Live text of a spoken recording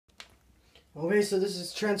Okay, so this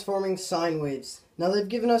is transforming sine waves. Now they've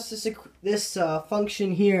given us this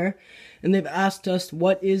function here, and they've asked us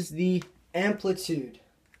what is the amplitude.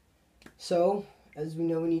 So, as we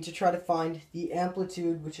know, we need to try to find the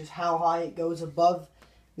amplitude, which is how high it goes above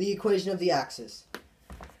the equation of the axis.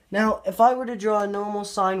 Now, if I were to draw a normal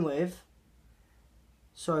sine wave,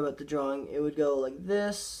 sorry about the drawing, it would go like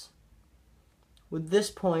this, with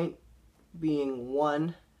this point being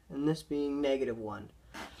 1, and this being -1.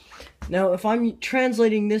 Now, if I'm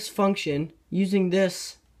translating this function using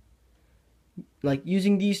this, like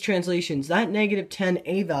using these translations, that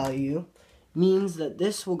 -10a value means that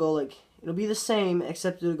this will go like, it'll be the same,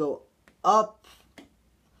 except it'll go up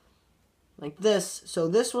like this. So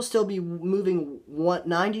this will still be moving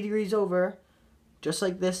 90 degrees over, just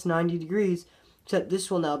like this, 90 degrees, except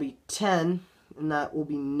this will now be 10, and that will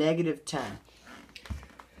be -10.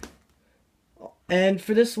 And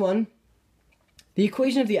for this one, the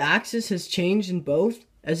equation of the axis has changed in both,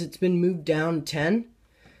 as it's been moved down 10.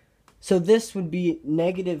 So this would be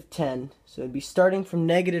 -10. So it'd be starting from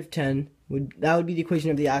 -10. That would be the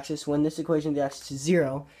equation of the axis when this equation of the axis is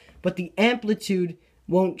 0. But the amplitude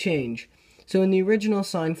won't change. So in the original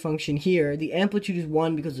sine function here, the amplitude is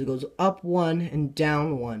 1 because it goes up 1 and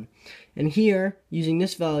down 1. And here, using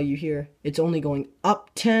this value here, it's only going up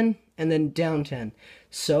 10 and then down 10.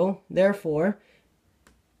 So, therefore,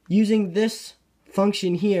 using this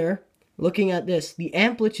function here, looking at this, the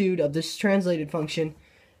amplitude of this translated function,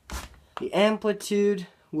 the amplitude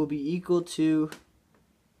will be equal to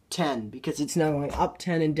 10 because it's now going up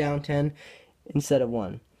 10 and down 10 instead of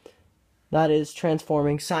 1. That is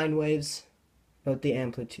transforming sine waves about the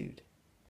amplitude.